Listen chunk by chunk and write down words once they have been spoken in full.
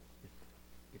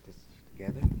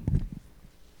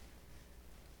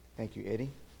Thank you,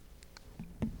 Eddie.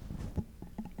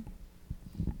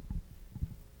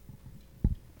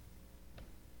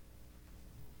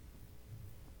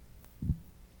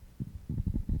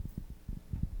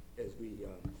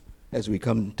 As we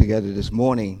come together this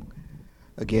morning,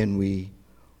 again, we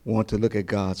want to look at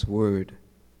God's Word.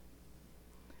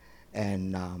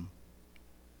 And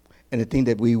the thing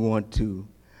that we want to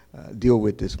deal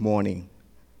with this morning,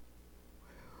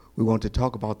 we want to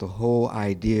talk about the whole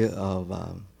idea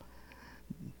of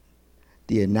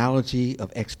the analogy of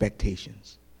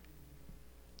expectations.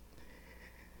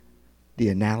 The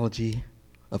analogy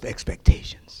of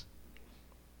expectations.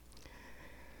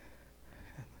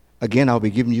 Again, I'll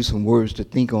be giving you some words to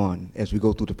think on as we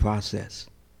go through the process.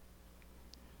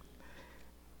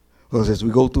 Because as we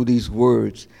go through these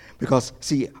words, because,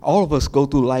 see, all of us go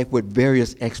through life with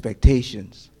various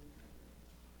expectations.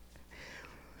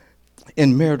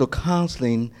 In marital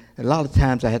counseling, a lot of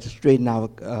times I had to straighten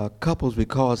out couples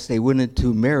because they went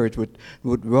into marriage with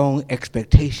wrong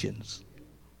expectations.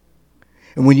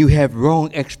 And when you have wrong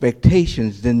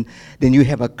expectations, then you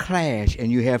have a clash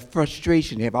and you have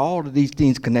frustration. You have all of these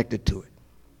things connected to it.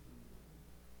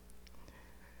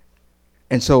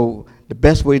 And so the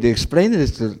best way to explain it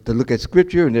is to look at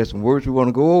Scripture, and there's some words we want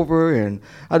to go over, and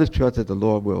I just trust that the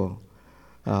Lord will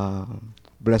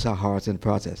bless our hearts in the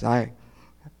process.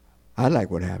 I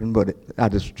like what happened, but I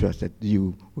just trust that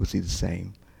you will see the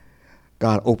same.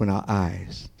 God, open our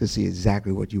eyes to see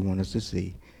exactly what you want us to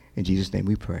see. In Jesus' name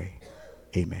we pray.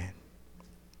 Amen.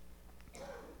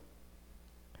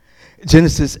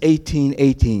 Genesis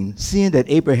 18:18, seeing that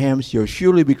Abraham shall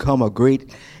surely become a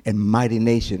great and mighty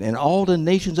nation, and all the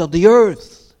nations of the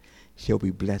earth shall be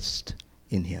blessed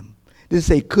in him. It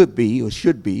doesn't say could be or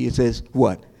should be. It says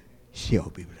what? Shall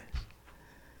be blessed.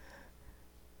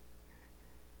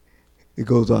 It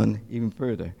goes on even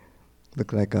further.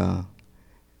 Look like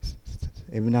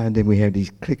every now and then we have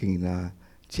these clicking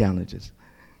challenges.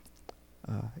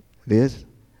 There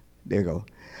you go.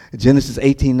 Genesis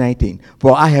 18:19.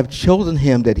 For I have chosen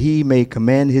him that he may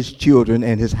command his children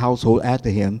and his household after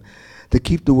him to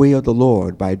keep the way of the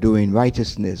Lord by doing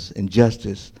righteousness and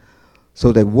justice,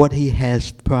 so that what he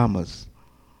has promised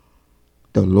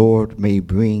the Lord may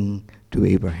bring to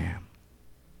Abraham.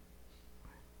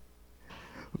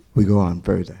 We go on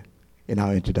further in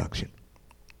our introduction.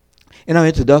 In our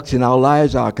introduction, our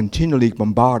lives are continually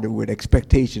bombarded with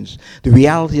expectations. The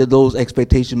reality of those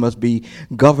expectations must be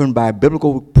governed by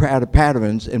biblical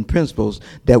patterns and principles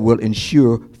that will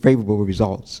ensure favorable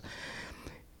results.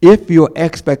 If your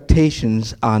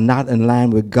expectations are not in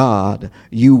line with God,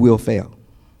 you will fail.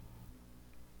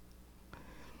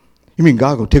 You mean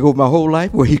God going to take over my whole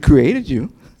life? Well, he created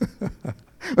you.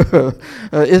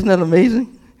 Isn't that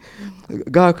amazing?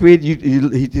 God created you,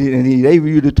 and he able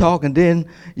you to talk, and then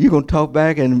you're going to talk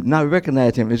back and not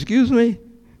recognize him. Excuse me?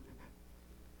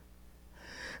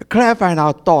 Clarifying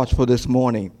our thoughts for this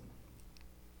morning.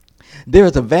 There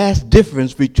is a vast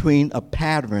difference between a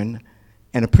pattern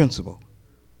and a principle.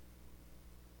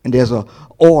 And there's an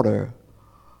order,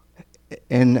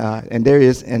 and there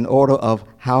is an order of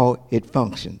how it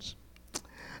functions.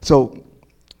 So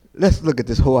let's look at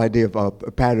this whole idea of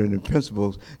a pattern and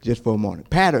principles just for a moment.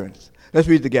 Patterns. Let's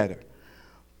read together.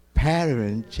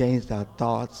 Pattern changed our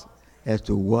thoughts as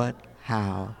to what,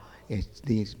 how it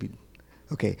needs to be.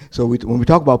 Okay, so when we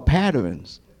talk about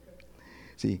patterns,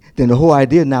 see, then the whole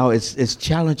idea now is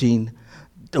challenging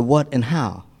the what and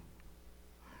how.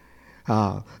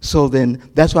 So then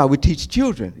that's why we teach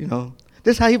children,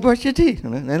 this is how you brush your teeth.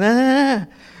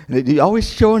 And you're always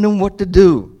showing them what to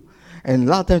do. And a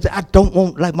lot of times, I don't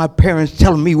want like my parents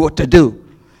telling me what to do.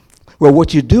 Well,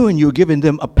 what you're doing, you're giving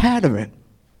them a pattern.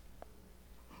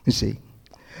 You see.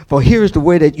 For here is the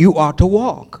way that you are to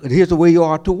walk. Here's the way you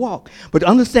are to walk. But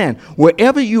understand,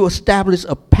 wherever you establish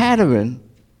a pattern,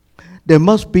 there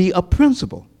must be a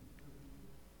principle.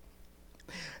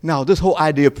 Now, this whole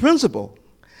idea of principle,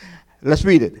 let's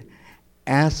read it.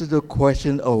 Answer the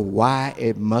question of why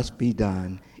it must be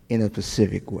done in a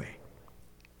specific way.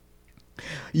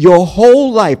 Your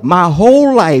whole life, my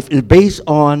whole life is based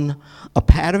on a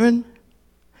pattern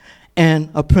and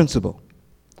a principle.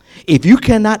 If you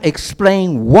cannot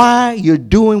explain why you're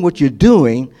doing what you're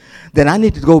doing, then I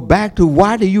need to go back to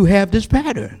why do you have this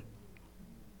pattern?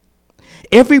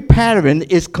 Every pattern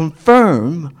is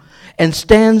confirmed and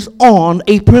stands on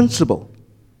a principle.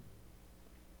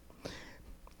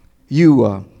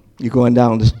 You're going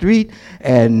down the street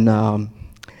and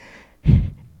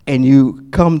you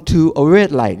come to a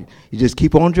red light. You just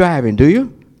keep on driving, do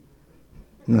you?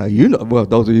 Now, you know, well,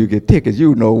 those of you who get tickets,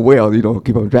 you know well, you don't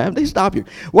keep on driving. They stop you.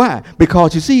 Why?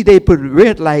 Because, you see, they put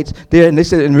red lights there, and they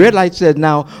said, and red light said,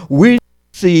 now, we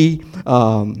see,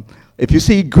 if you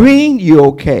see green, you're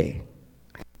okay.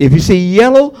 If you see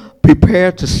yellow,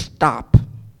 prepare to stop.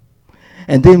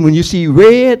 And then when you see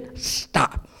red,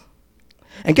 stop.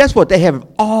 And guess what? They have it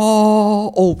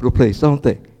all over the place, don't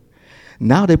they?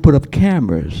 Now they put up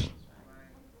cameras.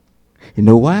 You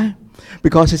know why?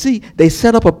 Because, you see, they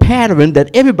set up a pattern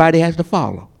that everybody has to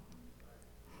follow.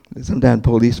 Sometimes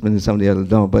policemen and some of the others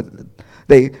don't, but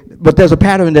there's a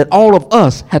pattern that all of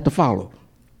us have to follow.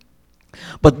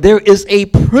 But there is a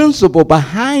principle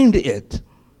behind it.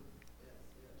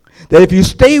 That if you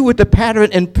stay with the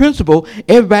pattern and principle,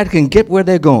 everybody can get where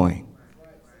they're going.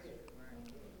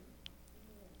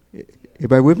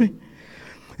 Everybody with me?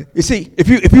 You see,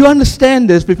 if you understand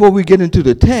this before we get into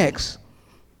the text,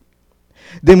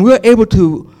 then we're able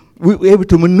to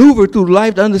maneuver through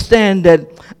life to understand that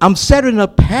I'm setting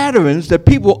up patterns that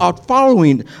people are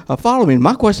following.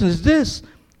 My question is this: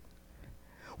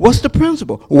 what's the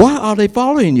principle? Why are they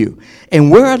following you? And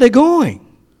where are they going?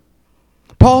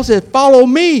 Paul said, follow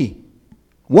me.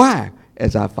 Why?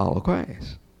 As I follow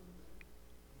Christ.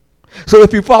 So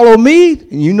if you follow me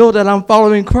and you know that I'm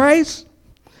following Christ,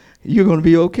 you're going to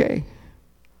be okay.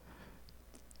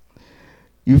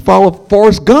 You follow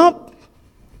Forrest Gump,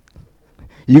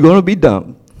 you're going to be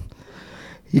dumb.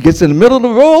 He gets in the middle of the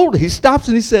road, he stops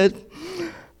and he said,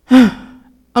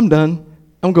 I'm done.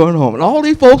 I'm going home. And all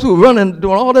these folks who were running,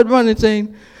 doing all that running,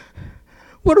 saying,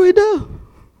 what do we do?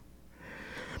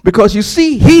 Because you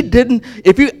see, he didn't,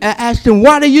 if you asked him,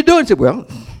 what are you doing? He said, well,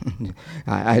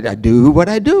 I do what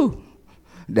I do.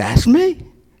 That's me.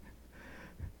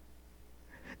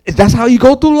 That's how you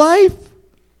go through life.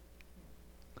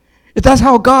 If that's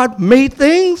how God made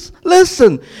things,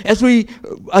 listen. As we,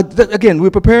 again, we're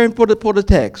preparing for the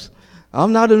text.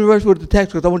 I'm not in a rush with the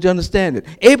text because I want you to understand it.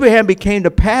 Abraham became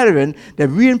the pattern that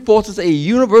reinforces a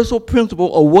universal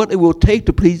principle of what it will take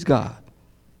to please God.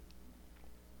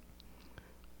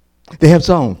 They have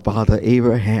song, Father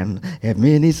Abraham had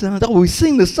many sons. Oh, we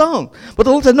sing the song. But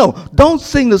the Lord said, no, don't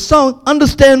sing the song.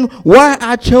 Understand why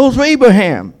I chose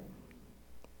Abraham.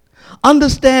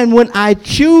 Understand when I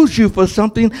choose you for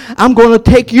something, I'm going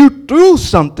to take you through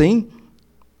something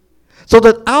so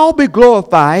that I'll be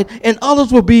glorified and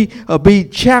others will be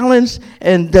challenged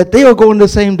and that they will go in the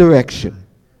same direction.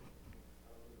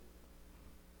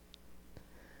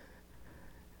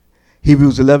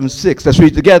 Hebrews 11:6. Let's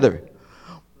read together.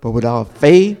 But without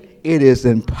faith, it is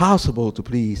impossible to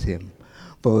please him.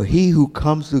 For he who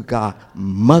comes to God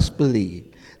must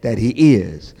believe that he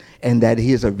is, and that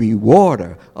he is a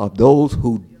rewarder of those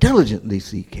who diligently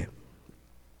seek him.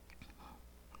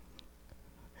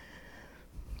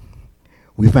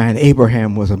 We find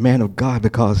Abraham was a man of God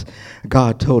because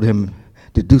God told him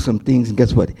to do some things, and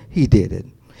guess what? He did it.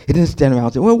 He didn't stand around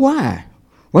and say, well, why?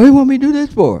 What do you want me to do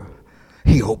this for?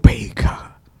 He obeyed God.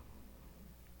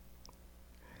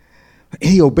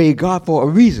 He obeyed God for a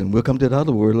reason. We'll come to the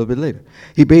other word a little bit later.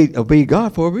 He obeyed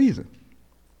God for a reason.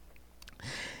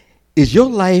 Is your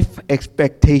life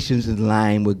expectations in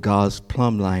line with God's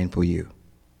plumb line for you?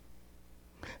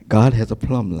 God has a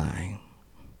plumb line.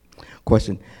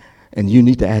 Question, and you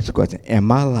need to ask the question, am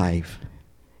my life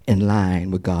in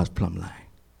line with God's plumb line?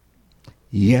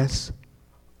 Yes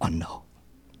or no?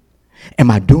 Am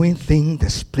I doing things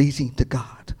that's pleasing to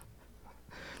God?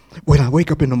 When I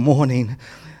wake up in the morning,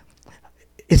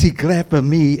 is he glad for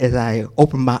me as I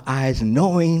open my eyes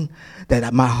knowing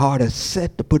that my heart is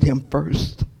set to put him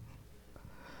first?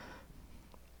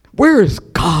 Where is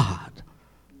God?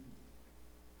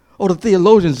 Oh, the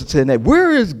theologians say that.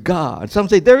 Where is God? Some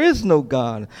say there is no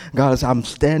God. God says, I'm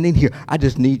standing here. I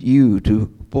just need you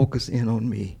to focus in on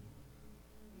me.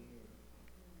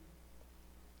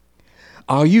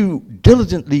 Are you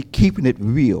diligently keeping it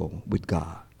real with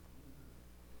God?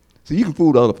 So you can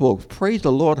fool other folks. Praise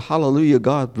the Lord, hallelujah,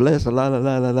 God bless, la la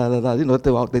la la la la. You know,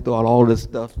 they throw out all this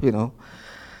stuff, you know.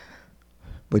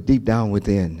 But deep down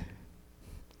within,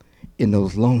 in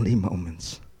those lonely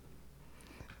moments,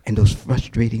 in those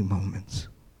frustrating moments,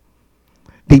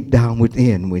 deep down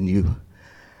within when you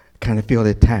kind of feel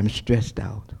at times stressed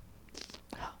out.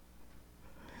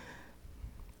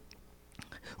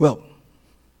 Well,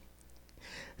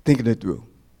 thinking it through.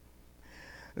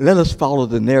 Let us follow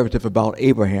the narrative about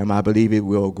Abraham. I believe it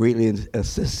will greatly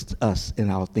assist us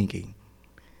in our thinking.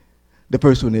 The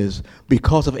first one is,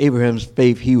 because of Abraham's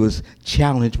faith, he was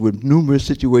challenged with numerous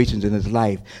situations in his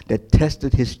life that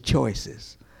tested his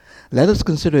choices. Let us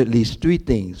consider at least three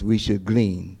things we should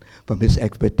glean from his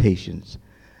expectations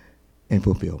and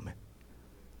fulfillment.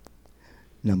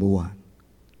 Number one,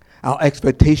 Our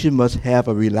expectation must have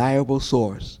a reliable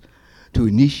source to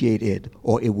initiate it,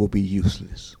 or it will be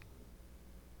useless.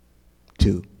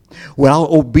 2, without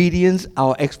obedience,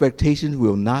 our expectations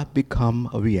will not become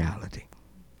a reality.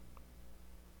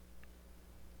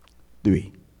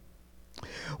 3,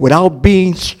 without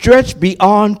being stretched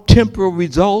beyond temporal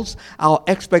results, our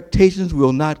expectations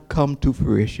will not come to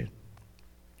fruition.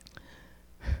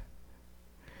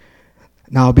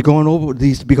 Now, I'll be going over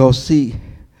these because, see,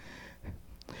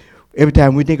 every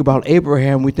time we think about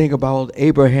Abraham, we think about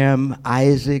Abraham,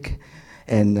 Isaac,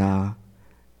 and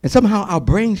somehow our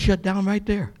brain shut down right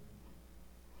there.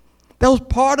 That was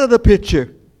part of the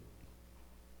picture.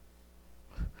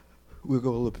 We'll go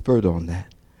a little bit further on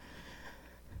that.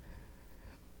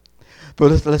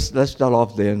 But let's start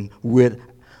off then with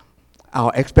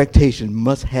our expectation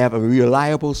must have a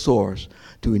reliable source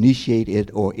to initiate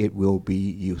it, or it will be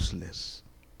useless.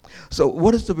 So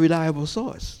what is the reliable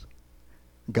source?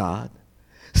 God.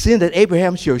 Seeing that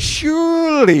Abraham shall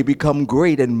surely become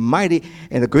great and mighty,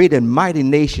 and a great and mighty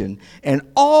nation, and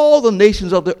all the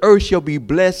nations of the earth shall be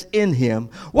blessed in him.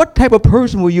 What type of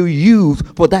person will you use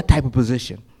for that type of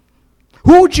position?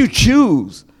 Who would you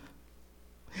choose?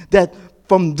 That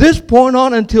from this point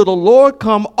on until the Lord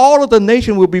come, all of the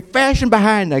nation will be fashioned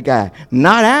behind that guy.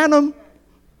 Not Adam.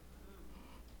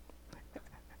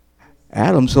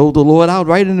 Adam sold the Lord out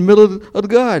right in the middle of the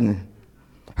garden.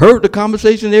 Heard the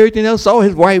conversation and everything else, saw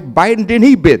his wife biting, then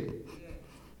he bit.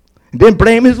 And then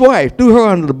blamed his wife, threw her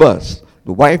under the bus.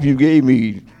 The wife you gave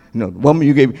me, the woman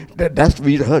you gave me, that's the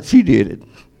reason she did it.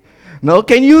 No,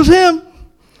 can't use him.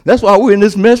 That's why we're in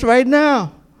this mess right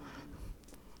now.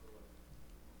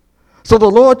 So the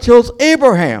Lord chose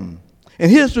Abraham.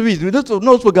 And here's the reason.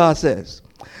 Notice what God says.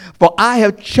 For I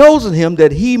have chosen him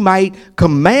that he might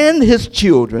command his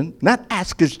children, not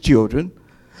ask his children,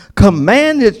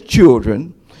 command his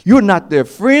children. You're not their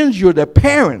friends, you're their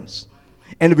parents.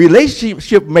 And the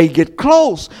relationship may get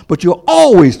close, but you're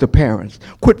always the parents.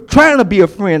 Quit trying to be a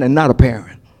friend and not a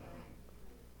parent.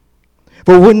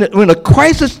 But when a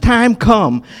crisis time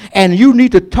comes and you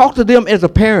need to talk to them as a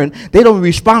parent, they don't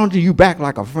respond to you back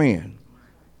like a friend.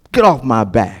 Get off my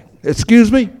back.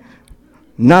 Excuse me?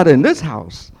 Not in this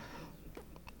house.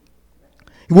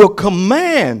 He will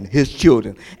command his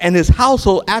children and his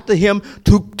household after him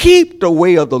to keep the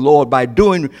way of the Lord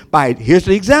here's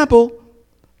the example.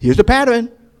 Here's the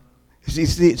pattern. See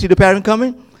the pattern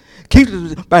coming?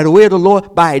 Keep by the way of the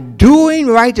Lord by doing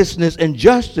righteousness and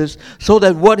justice, so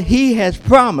that what he has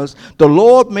promised the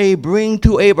Lord may bring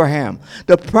to Abraham.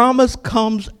 The promise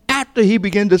comes after he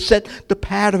began to set the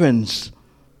patterns.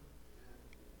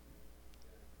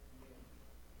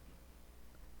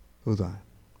 Hold on.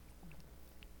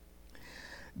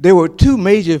 There were 2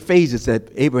 major phases that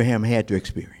Abraham had to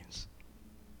experience.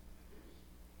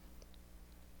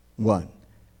 1.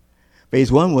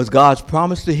 Phase 1 was God's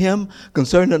promise to him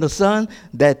concerning a son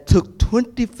that took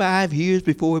 25 years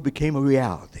before it became a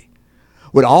reality,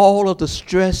 with all of the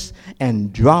stress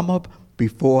and drama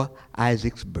before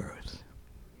Isaac's birth.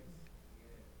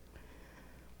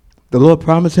 The Lord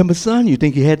promised him a son. You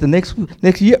think he had the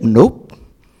next year? Nope.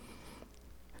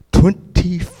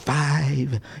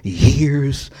 25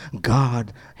 years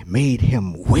God made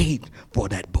him wait for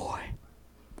that boy.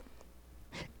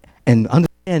 And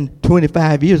understand,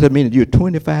 25 years, I mean you're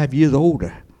 25 years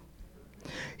older.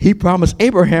 He promised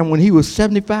Abraham when he was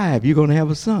 75, you're going to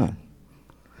have a son.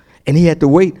 And he had to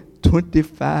wait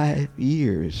 25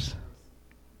 years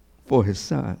for his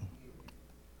son.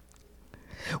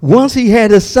 Once he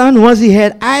had his son, once he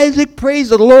had Isaac, praise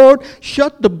the Lord,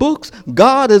 shut the books,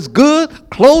 God is good,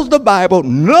 close the Bible.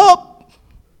 Nope.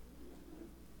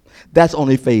 That's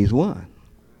only phase 1.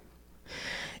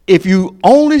 If you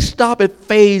only stop at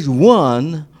phase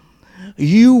 1,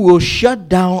 you will shut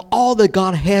down all that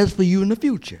God has for you in the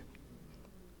future.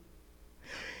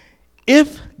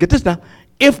 Get this now,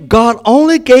 if God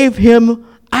only gave him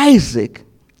Isaac,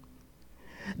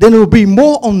 then it would be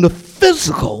more on the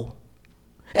physical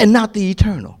and not the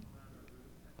eternal.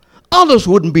 Others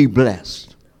wouldn't be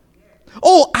blessed.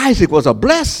 Oh, Isaac was a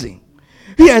blessing.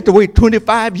 He had to wait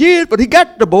 25 years, but he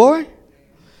got the boy.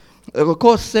 Of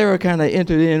course, Sarah kind of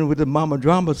entered in with the mama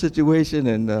drama situation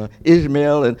and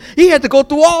Ishmael, and he had to go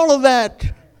through all of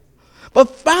that. But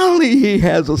finally, he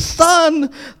has a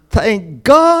son. Thank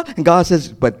God. And God says,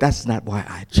 but that's not why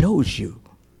I chose you.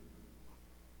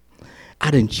 I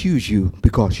didn't choose you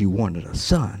because you wanted a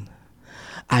son.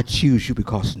 I choose you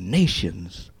because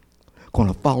nations are going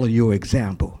to follow your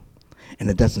example, and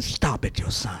it doesn't stop at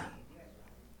your son.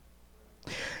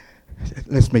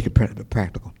 Let's make it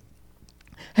practical.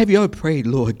 Have you ever prayed,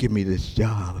 Lord, give me this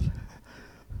job?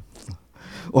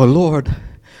 Or, Lord,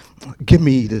 give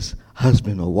me this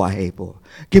husband or wife, or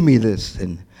give me this,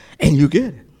 and you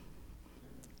get it.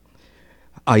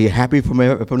 Are you happy from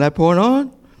that point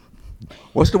on?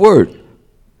 What's the word?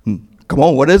 Come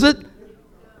on, what is it?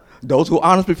 Those who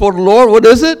are honest before the Lord, what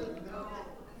is it?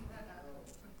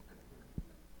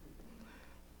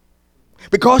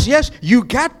 Because yes, you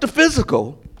got the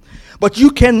physical, but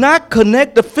you cannot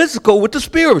connect the physical with the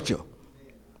spiritual.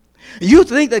 You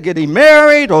think that getting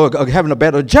married or having a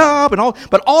better job and all,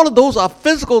 but all of those are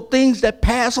physical things that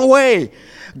pass away.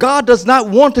 God does not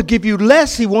want to give you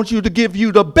less. He wants you to give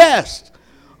you the best.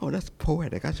 Oh, that's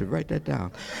poetic. I should write that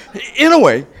down.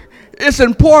 Anyway, it's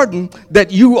important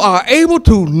that you are able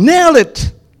to nail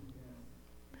it.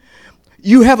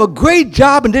 You have a great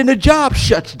job and then the job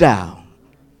shuts down.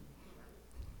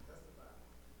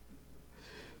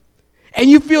 And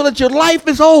you feel that your life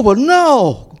is over.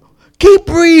 No. Keep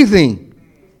breathing.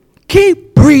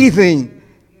 Keep breathing.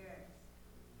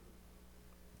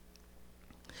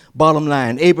 Bottom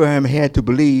line, Abraham had to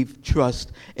believe,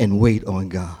 trust, and wait on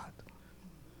God.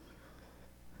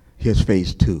 Here's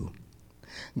phase 2.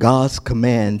 God's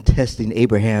command testing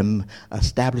Abraham,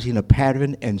 establishing a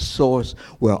pattern and source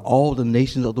where all the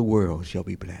nations of the world shall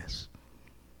be blessed.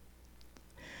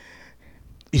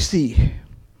 You see,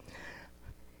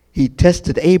 he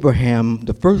tested Abraham,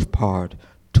 the first part,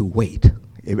 to wait.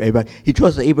 He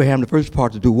trusted Abraham, the first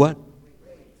part, to do what?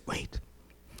 Wait.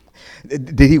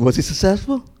 Was he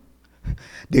successful?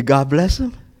 Did God bless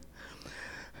him?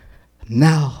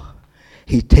 Now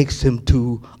he takes him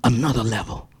to another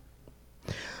level.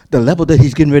 The level that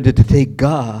he's getting ready to take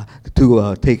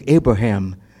take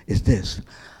Abraham is this.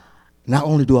 Not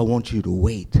only do I want you to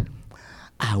wait,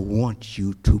 I want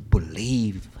you to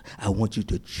believe. I want you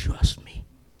to trust me.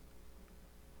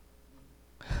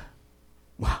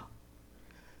 Wow.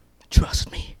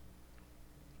 Trust me.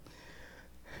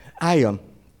 I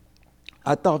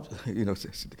thought,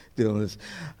 this,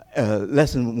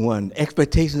 lesson 1,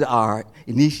 expectations are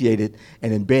initiated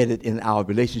and embedded in our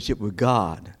relationship with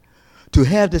God. To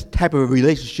have this type of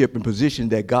relationship and position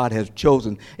that God has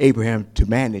chosen Abraham to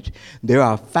manage, there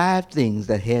are 5 things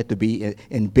that had to be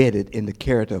embedded in the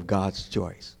character of God's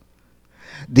choice.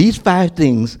 These 5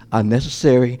 things are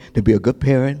necessary to be a good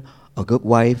parent, a good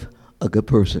wife, a good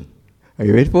person. Are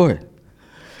you ready for it?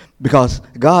 Because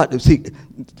God, see,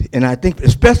 and I think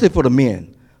especially for the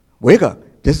men, wake up.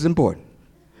 This is important.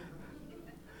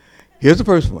 Here's the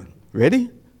first one. Ready?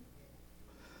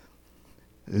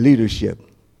 Leadership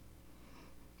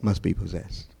must be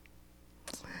possessed.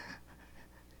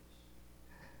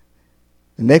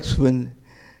 The next one,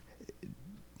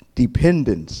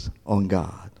 dependence on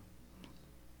God.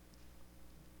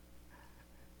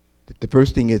 The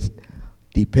first thing is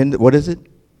dependent. What is it?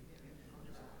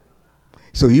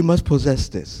 So you must possess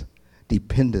this,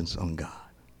 dependence on God.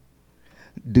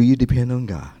 Do you depend on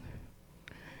God?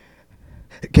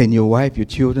 Can your wife, your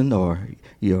children, or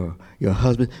your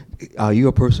husband, are you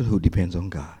a person who depends on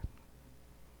God?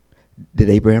 Did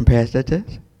Abraham pass that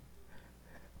test?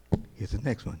 Here's the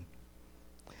next one.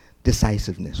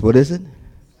 Decisiveness. What is it?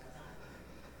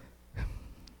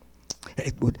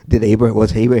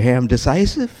 Was Abraham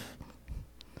decisive?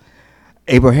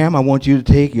 Abraham, I want you to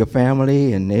take your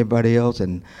family and everybody else,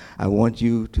 and I want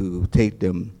you to take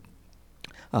them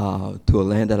to a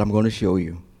land that I'm going to show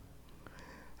you.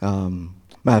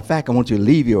 Matter of fact, I want you to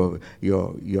leave your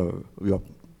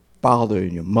father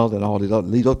and your mother and all these other,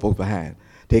 leave those folks behind.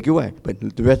 Take it away, but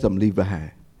the rest of them leave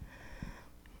behind.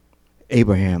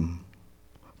 Abraham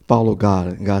followed God,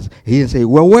 and he didn't say,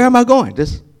 well, where am I going?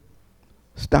 Just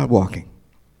start walking.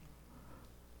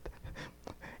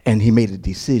 And he made a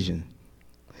decision.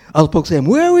 Other folks saying,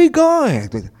 where are we going?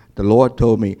 The Lord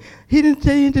told me. He didn't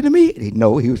say anything to me.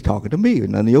 No, he was talking to me.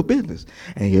 None of your business.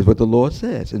 And here's what the Lord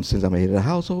says. And since I'm head of the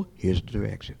household, here's the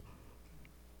direction.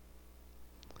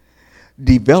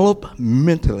 Develop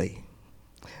mentally.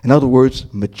 In other words,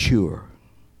 mature.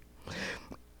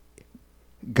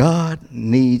 God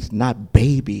needs not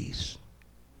babies,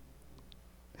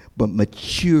 but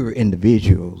mature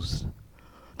individuals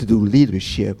to do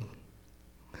leadership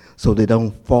so they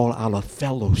don't fall out of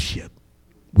fellowship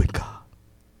with God.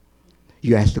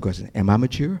 You ask the question, am I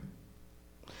mature?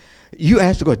 You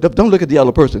ask the question, don't look at the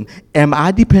other person. Am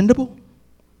I dependable?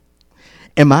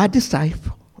 Am I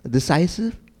decisive?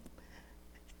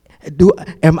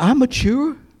 Am I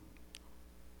mature?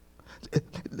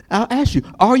 I'll ask you,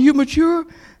 are you mature?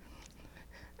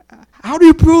 How do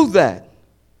you prove that?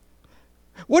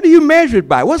 What do you measure it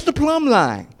by? What's the plumb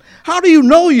line? How do you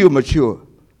know you're mature?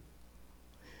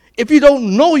 If you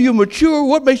don't know you're mature,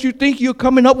 what makes you think you're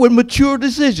coming up with mature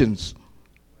decisions?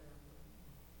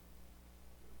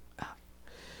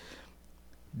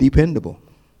 dependable.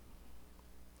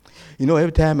 You know,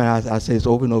 every time I say this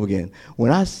over and over again,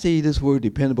 when I see this word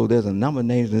dependable, there's a number of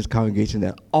names in this congregation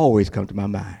that always come to my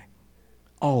mind.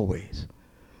 Always.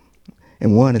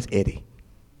 And one is Eddie.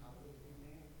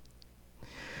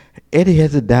 Eddie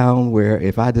has it down where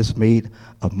if I just made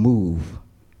a move,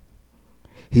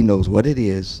 he knows what it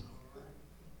is,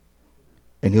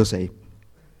 and he'll say,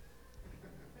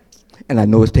 and I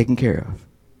know it's taken care of.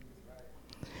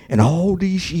 And all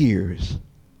these years,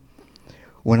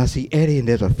 when I see Eddie and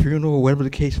there's a funeral or whatever the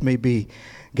case may be,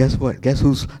 guess what? Guess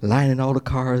who's lining all the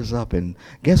cars up, and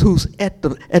guess who's at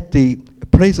the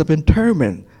place of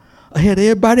interment ahead of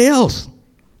everybody else?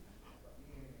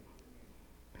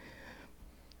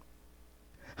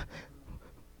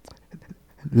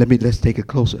 Let's take it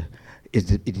closer. Is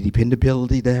the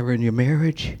dependability there in your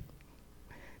marriage?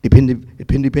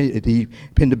 Dependability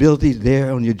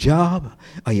there on your job?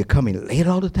 Are you coming late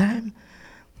all the time?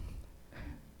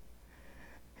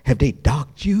 Have they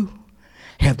docked you?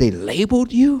 Have they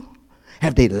labeled you?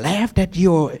 Have they laughed at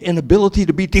your inability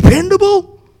to be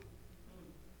dependable?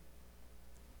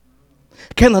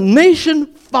 Can a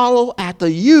nation follow after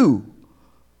you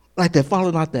like they're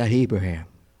following after Abraham?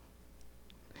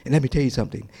 And let me tell you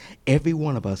something. Every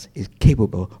one of us is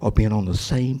capable of being on the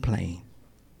same plane.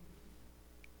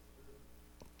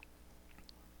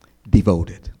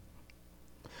 Devoted.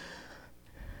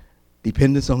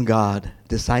 Dependence on God.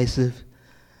 Decisive.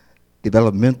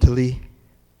 Developmentally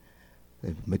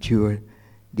mature.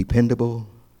 Dependable.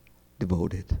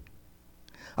 Devoted.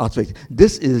 Also,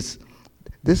 this is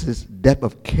depth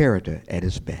of character at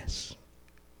its best.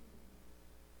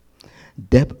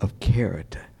 Depth of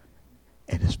character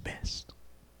at its best.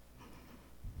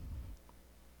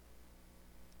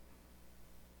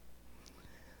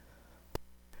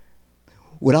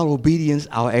 Without obedience,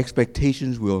 our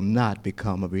expectations will not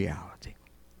become a reality.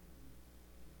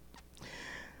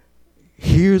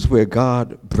 Here's where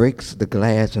God breaks the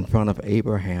glass in front of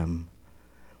Abraham,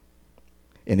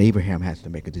 and Abraham has to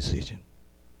make a decision.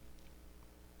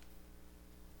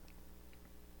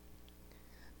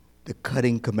 The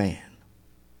cutting command.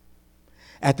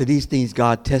 After these things,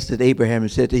 God tested Abraham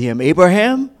and said to him,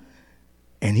 Abraham?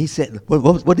 And he said,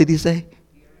 what did he say?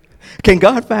 Can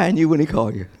God find you when he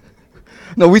calls you?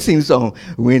 No, we sing the song,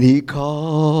 when he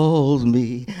calls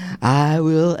me, I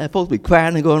will, and folks be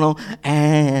crying and going on,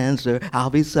 answer,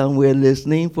 I'll be somewhere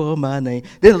listening for my name.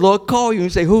 Then the Lord call you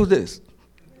and say, who's this?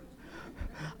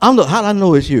 How do I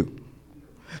know it's you?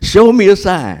 Show me a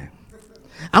sign.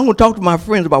 I'm going to talk to my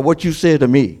friends about what you said to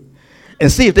me and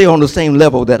see if they're on the same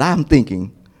level that I'm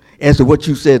thinking as to what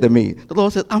you said to me. The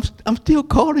Lord said, I'm still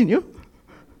calling you.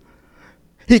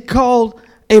 He called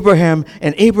Abraham,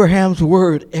 and Abraham's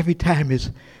word every time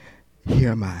is,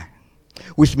 here am I.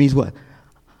 Which means what?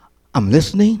 I'm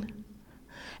listening,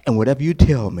 and whatever you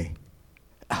tell me,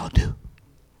 I'll do.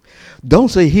 Don't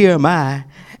say, here am I,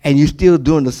 and you're still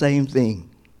doing the same thing.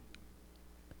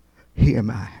 Here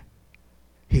am I.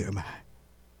 Here am I.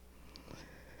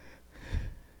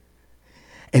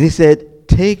 And he said,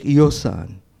 take your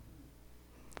son,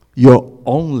 your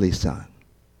only son,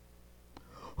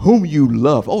 whom you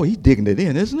love. Oh, he's digging it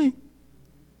in, isn't he?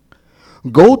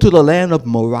 Go to the land of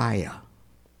Moriah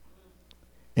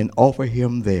and offer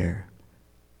him there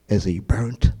as a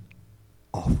burnt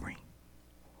offering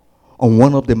on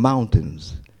one of the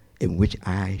mountains in which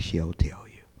I shall tell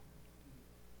you.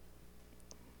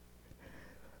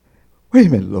 Wait a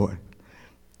minute, Lord.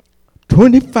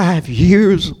 25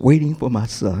 years waiting for my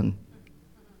son.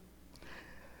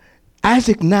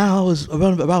 Isaac now is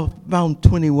around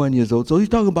 21 years old. So he's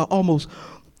talking about almost,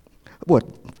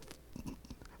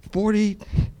 40,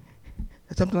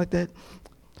 something like that.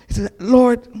 He said,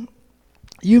 Lord,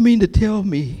 you mean to tell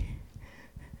me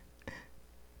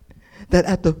that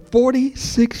after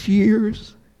 46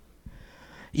 years,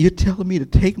 you're telling me to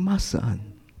take my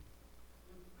son?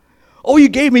 Oh, you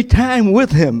gave me time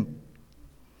with him.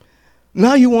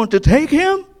 Now you want to take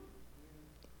him?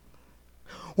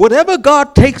 Whatever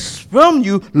God takes from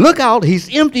you, look out,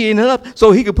 he's emptying it up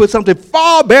so he can put something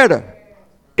far better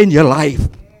in your life.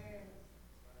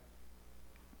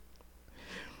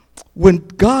 When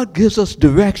God gives us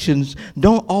directions,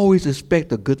 don't always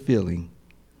expect a good feeling.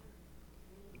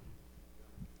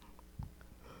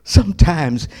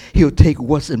 Sometimes he'll take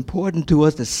what's important to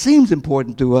us, that seems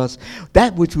important to us,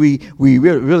 that which we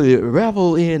really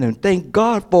revel in and thank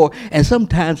God for, and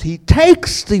sometimes he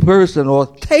takes the person or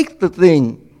takes the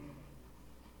thing.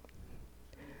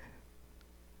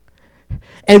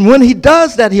 And when he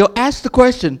does that, he'll ask the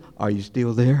question, are you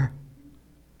still there?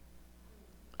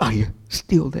 Are you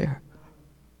still there?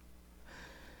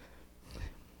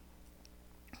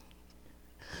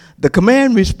 The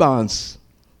command response,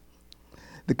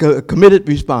 the committed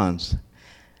response.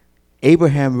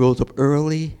 Abraham rose up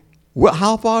early. Well,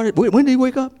 how far? When did he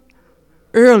wake up?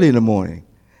 Early in the morning.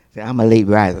 Say, I'm a late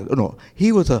riser. No,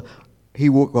 he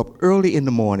woke up early in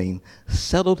the morning,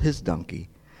 settled his donkey,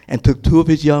 and took 2 of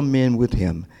his young men with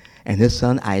him and his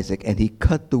son Isaac, and he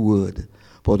cut the wood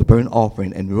for the burnt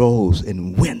offering and rose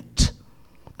and went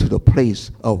to the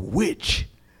place of which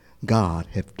God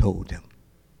had told him.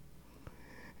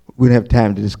 We don't have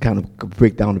time to just kind of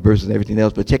break down the verses and everything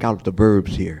else, but check out the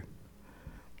verbs here.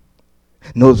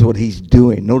 Notice what he's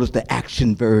doing. Notice the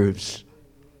action verbs.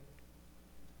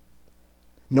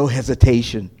 No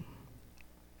hesitation.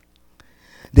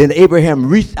 Then Abraham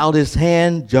reached out his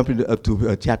hand, jumping up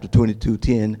to chapter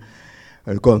 22:10,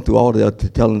 going through all the,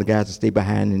 telling the guys to stay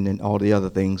behind and all the other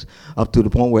things, up to the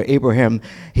point where Abraham,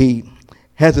 he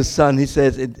has a son. He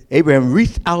says, Abraham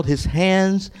reached out his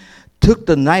hands, took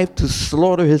the knife to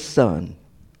slaughter his son.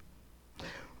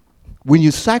 When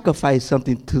you sacrifice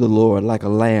something to the Lord, like a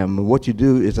lamb, what you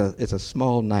do is a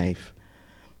small knife.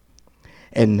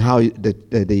 And how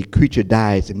the creature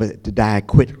dies, and to die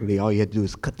quickly, all you have to do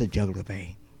is cut the jugular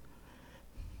vein.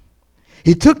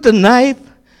 He took the knife,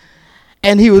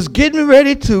 and he was getting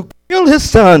ready to kill his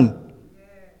son.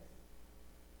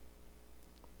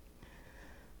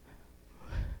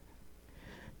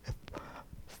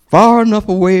 Far enough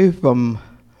away from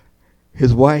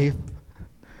his wife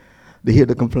to hear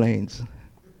the complaints.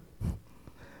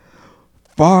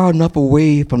 Far enough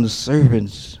away from the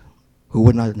servants who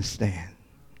would not understand.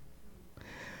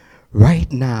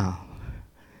 Right now,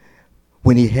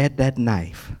 when he had that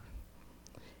knife,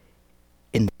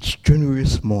 in that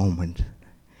strenuous moment,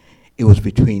 it was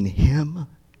between him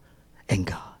and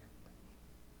God.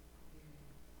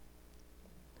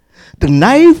 The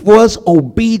knife was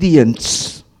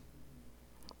obedience.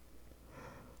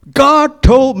 God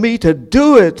told me to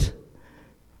do it.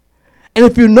 And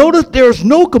if you notice, there's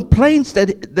no complaints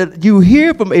that you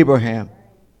hear from Abraham.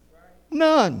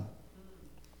 None.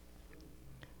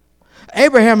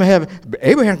 Abraham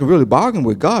could really bargain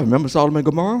with God. Remember Sodom and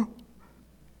Gomorrah?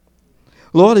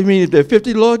 Lord, I mean, if there's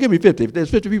 50, Lord, give me 50. If there's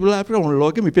 50 people alive, come on,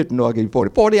 Lord, give me 50. No, I'll give you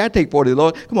 40. 40, I take 40,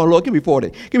 Lord. Come on, Lord, give me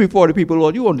 40. Give me 40 people,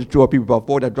 Lord. You want to destroy people about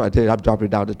 40, I tell you, I'm dropping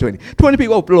it down to 20. 20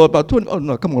 people, oh, Lord, about 20. Oh,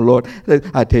 no, come on, Lord.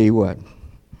 I tell you what.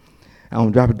 I'm going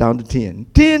to drop it down to 10.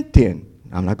 10.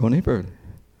 I'm not going any further.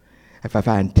 If I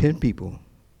find 10 people,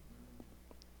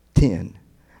 10,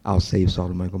 I'll save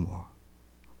Sodom and Gomorrah.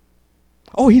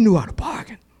 Oh, he knew how to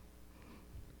bargain.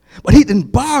 But he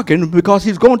didn't bargain because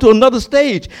he's going to another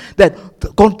stage that's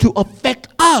going to affect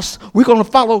us. We're going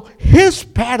to follow his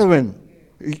pattern.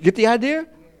 You get the idea?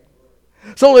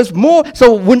 So it's more,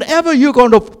 so whenever you're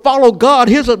going to follow God,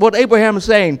 here's what Abraham is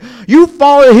saying. You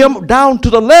follow him down to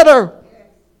the letter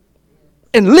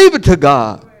and leave it to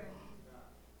God.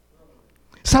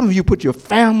 Some of you put your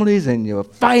families and your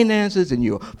finances and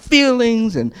your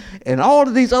feelings and all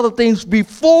of these other things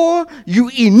before you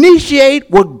initiate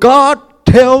what God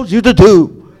tells you to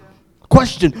do.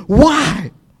 Question,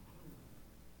 why?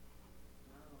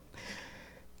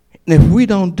 And if we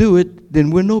don't do it, then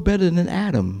we're no better than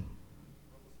Adam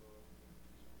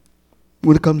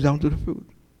when it comes down to the fruit.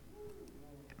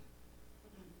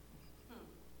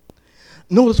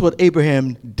 Notice what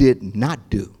Abraham did not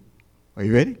do. Are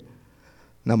you ready?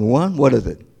 Number one, what is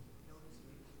it?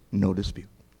 No dispute.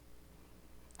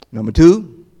 Number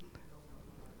two,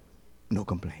 no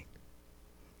complaint.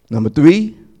 Number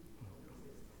three,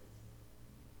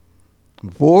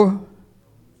 number four,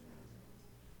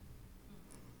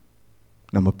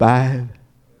 number five,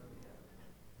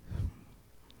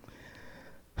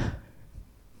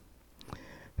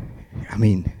 I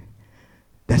mean,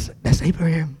 that's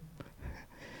Abraham.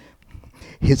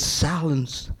 His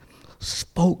silence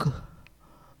spoke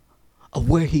of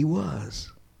where he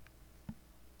was.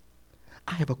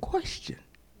 I have a question.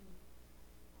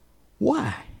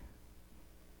 Why?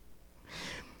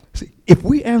 See, if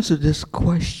we answer this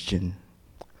question,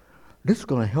 this is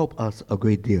going to help us a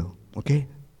great deal, okay?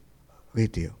 A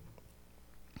great deal.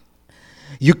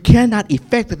 You cannot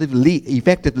effectively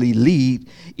lead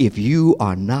if you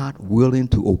are not willing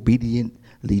to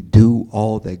obediently do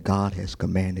all that God has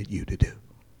commanded you to do.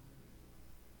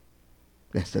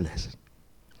 That's the lesson.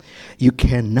 You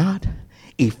cannot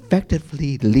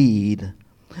effectively lead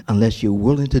unless you're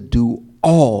willing to do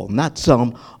all, not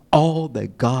some, all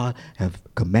that God has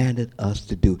commanded us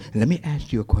to do. And let me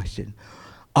ask you a question.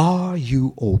 Are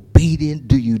you obedient?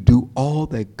 Do you do all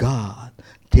that God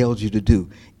tells you to do?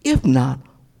 If not,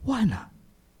 why not?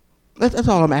 That's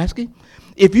all I'm asking.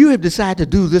 If you have decided to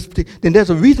do this, then there's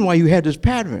a reason why you have this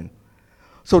pattern.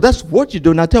 So that's what you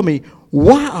do. Now tell me,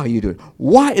 Why are you doing it?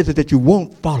 Why is it that you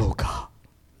won't follow God?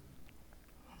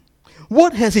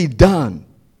 What has he done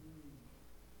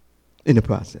in the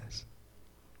process?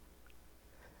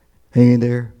 Hang in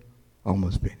there,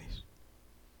 almost finished.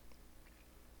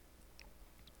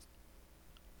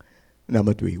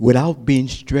 Number 3, without being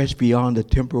stretched beyond the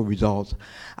temporal results,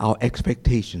 our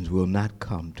expectations will not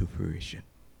come to fruition.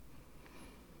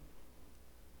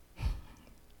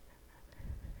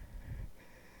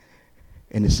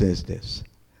 And it says this,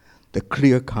 the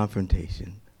clear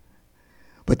confrontation.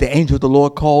 But the angel of the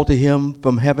Lord called to him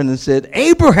from heaven and said,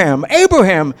 Abraham,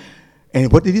 Abraham.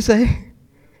 And what did he say?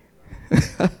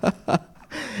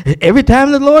 Every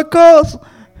time the Lord calls,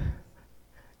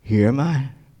 here am I.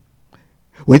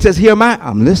 When it says, here am I,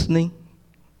 I'm listening.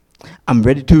 I'm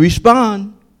ready to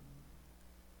respond.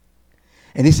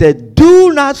 And he said,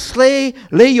 do not lay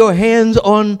your hands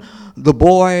on the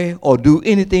boy or do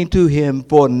anything to him,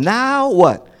 for now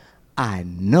what? I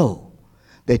know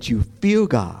that you fear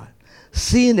God,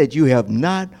 seeing that you have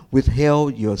not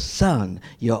withheld your son,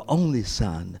 your only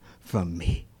son, from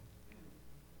me.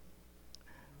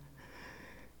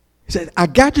 He said, I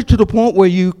got you to the point where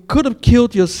you could have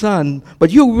killed your son, but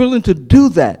you're willing to do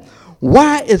that.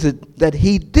 Why is it that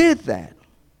he did that?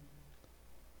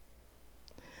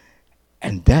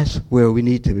 And that's where we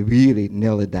need to really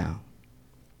nail it down.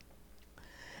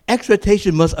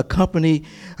 Expectation must accompany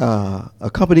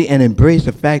and embrace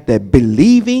the fact that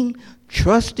believing,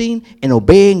 trusting, and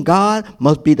obeying God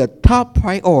must be the top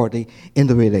priority in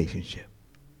the relationship.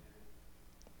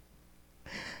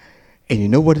 And you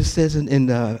know what it says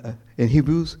in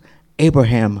Hebrews?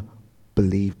 Abraham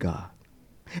believed God.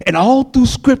 And all through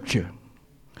Scripture,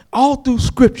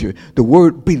 the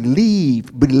word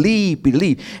believe, believe,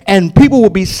 believe. And people will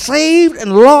be saved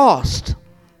and lost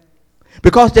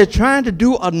because they're trying to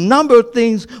do a number of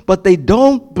things, but they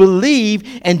don't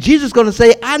believe. And Jesus is going to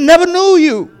say, I never knew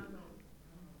you.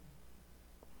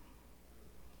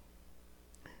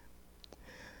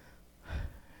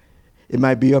 It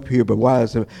might be up here, but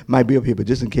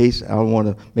just in case, I want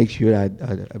to make sure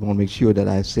that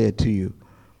I said to you.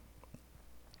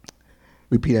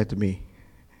 Repeat after me.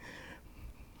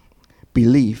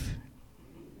 Belief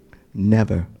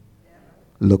never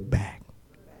look back.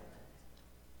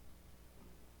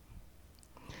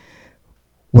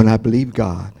 When I believe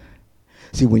God,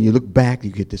 see, when you look back,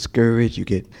 you get discouraged, you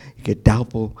get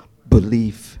doubtful.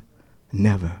 Belief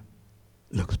never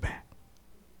looks back.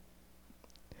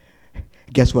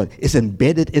 Guess what? It's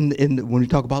embedded in when we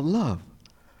talk about love.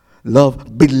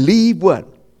 Love, believe what?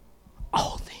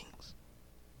 All things.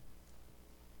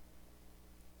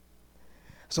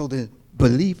 So the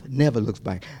belief never looks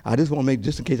back. I just want to make,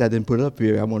 just in case I didn't put it up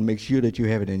here, I want to make sure that you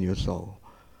have it in your soul.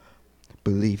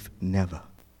 Belief never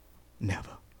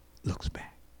looks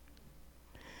back.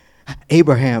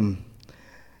 Abraham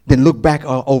didn't look back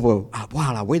over,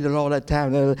 wow, I waited all that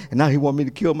time, and now he want me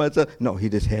to kill myself. No, he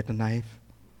just had the knife.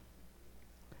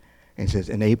 And it says,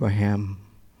 and Abraham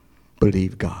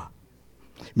believed God.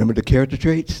 Remember the character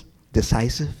traits?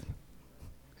 Decisive.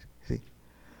 See?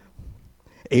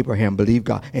 Abraham believed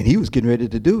God. And he was getting ready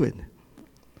to do it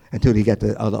until he got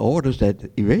the other orders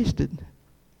that erased it.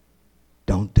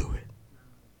 Don't do it.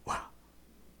 Wow.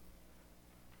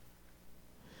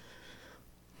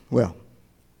 Well,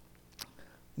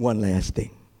 one last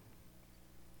thing.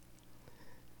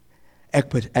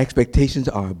 Expectations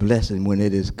are a blessing when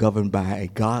it is governed by a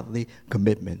godly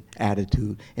commitment,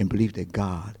 attitude, and belief that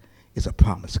God is a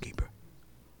promise keeper.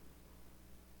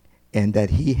 And that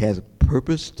he has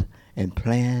purposed and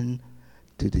planned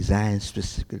to design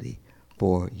specifically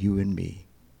for you and me.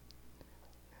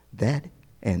 That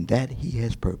he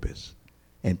has purposed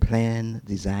and planned,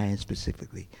 designed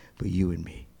specifically for you and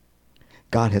me.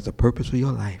 God has a purpose for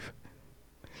your life.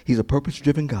 He's a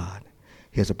purpose-driven God.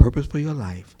 He has a purpose for your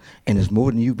life, and it's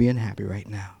more than you being happy right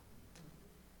now.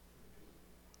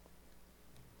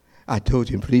 I told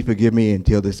you, and please forgive me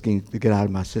until this thing to get out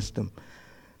of my system.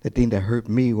 The thing that hurt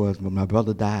me was when my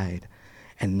brother died,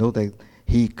 and know that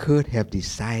he could have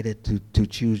decided to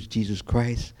choose Jesus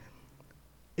Christ.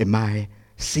 Am I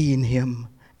seeing him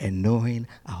and knowing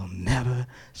I'll never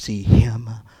see him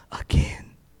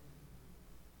again?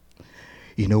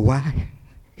 You know why?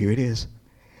 Here it is.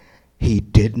 He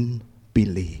didn't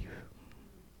believe.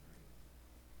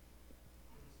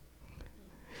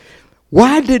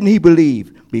 Why didn't he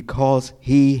believe? Because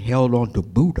he held on to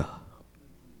Buddha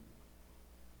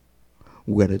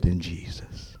rather than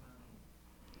Jesus.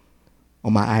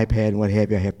 On my iPad and what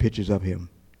have you, I have pictures of him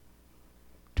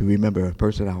to remember a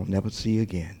person I'll never see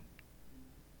again.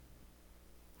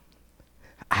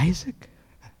 Isaac?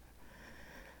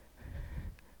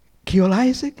 Kill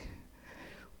Isaac?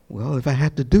 Well, if I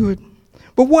have to do it.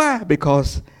 But why?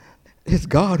 Because it's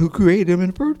God who created him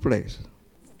in the first place.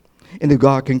 And if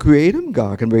God can create him,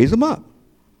 God can raise him up.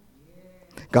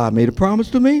 God made a promise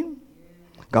to me.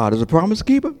 God is a promise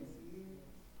keeper.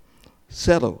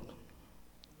 Settled.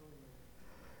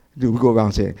 Do we go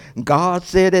around saying, God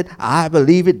said it, I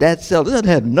believe it, that's settled. It doesn't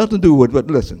have nothing to do with it, but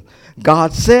listen.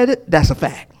 God said it, that's a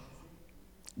fact.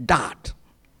 Dot.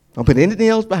 Don't put anything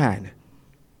else behind it.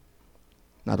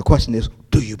 Now the question is,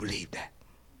 do you believe that?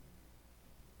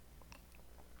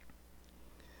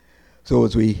 So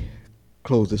as we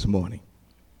close this morning,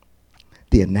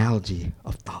 the analogy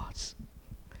of thoughts.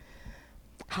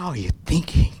 How are you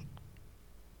thinking?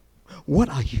 What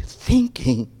are you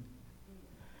thinking?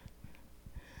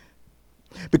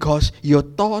 Because your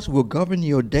thoughts will govern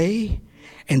your day,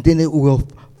 and then it will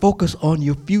focus on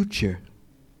your future.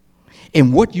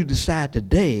 And what you decide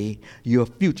today, your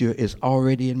future is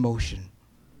already in motion.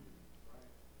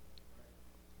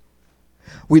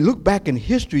 We look back in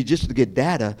history just to get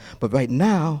data, but right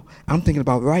now, I'm thinking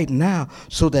about right now,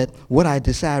 so that what I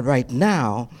decide right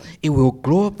now, it will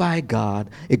glorify God.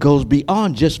 It goes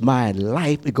beyond just my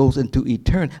life. It goes into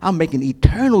eternity. I'm making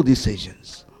eternal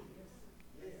decisions.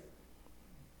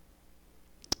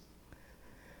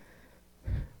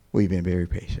 We've been very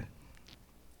patient.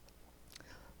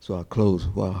 So I'll close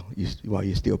while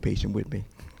you're still patient with me.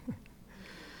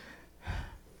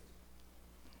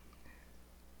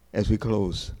 As we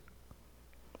close,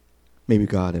 maybe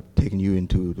God have taken you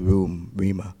into the room,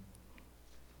 Rima,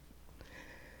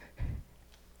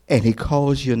 and he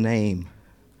calls your name.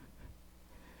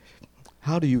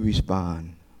 How do you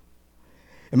respond?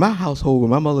 In my household, when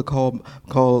my mother called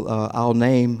our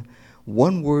name,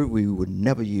 one word we would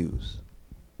never use.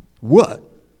 What?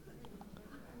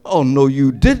 Oh, no,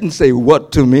 you didn't say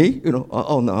what to me. You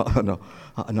know,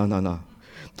 no.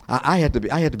 I had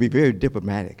to be very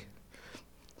diplomatic.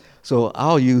 So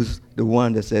I'll use the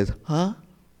one that says, huh?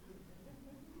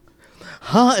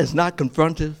 Huh is not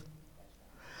confrontive.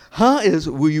 Huh is,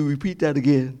 will you repeat that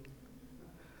again?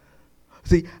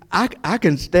 See, I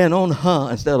can stand on huh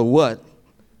instead of what.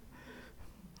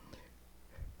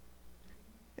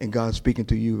 And God's speaking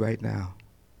to you right now.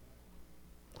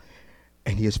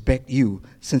 And he expects you,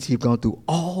 since he's gone through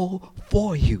all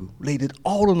for you, laid it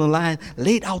all on the line,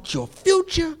 laid out your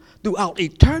future throughout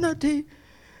eternity.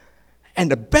 And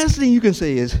the best thing you can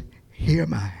say is, here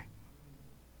am I.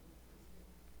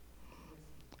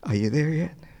 Are you there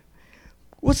yet?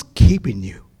 What's keeping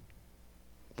you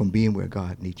from being where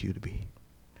God needs you to be?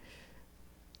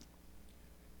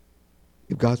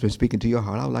 If God's been speaking to your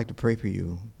heart, I would like to pray for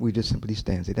you. We just simply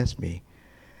stand and say, that's me.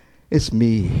 It's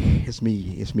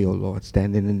me, oh Lord,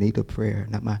 standing in need of prayer.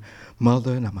 Not my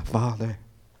mother, not my father,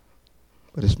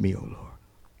 but it's me, oh Lord.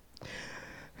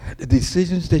 The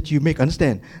decisions that you make,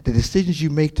 understand, the decisions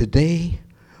you make today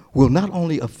will not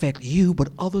only affect you, but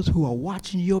others who are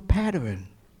watching your pattern.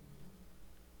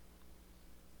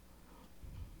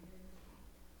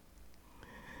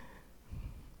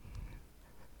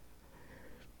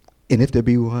 And if there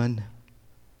be one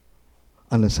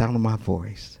under the sound of my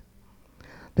voice,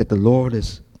 that the Lord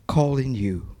is calling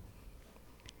you,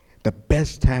 the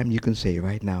best time you can say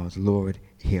right now is, Lord,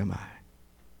 here am I.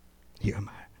 Here am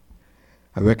I.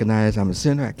 I recognize I'm a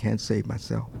sinner. I can't save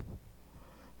myself.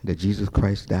 That Jesus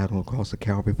Christ died on the cross of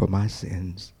Calvary for my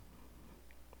sins.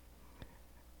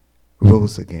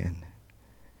 Rose again.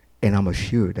 And I'm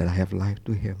assured that I have life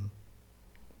through him.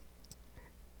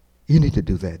 You need to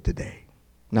do that today.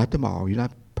 Not tomorrow. You're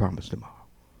not promised tomorrow.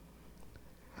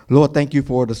 Lord, thank you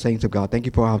for the saints of God. Thank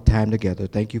you for our time together.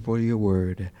 Thank you for your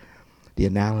word, the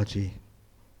analogy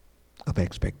of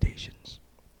expectations.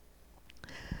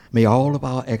 May all of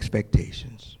our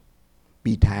expectations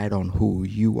be tied on who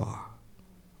you are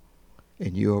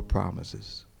and your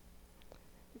promises.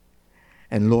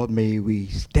 And Lord, may we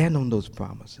stand on those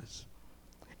promises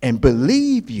and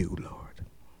believe you, Lord,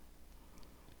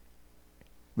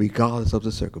 regardless of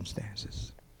the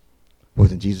circumstances. For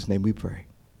in Jesus' name we pray.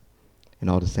 And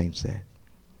all the saints said,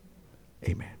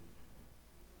 amen.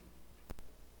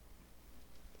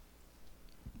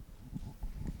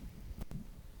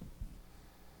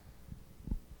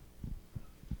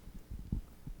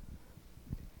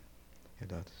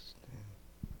 And others.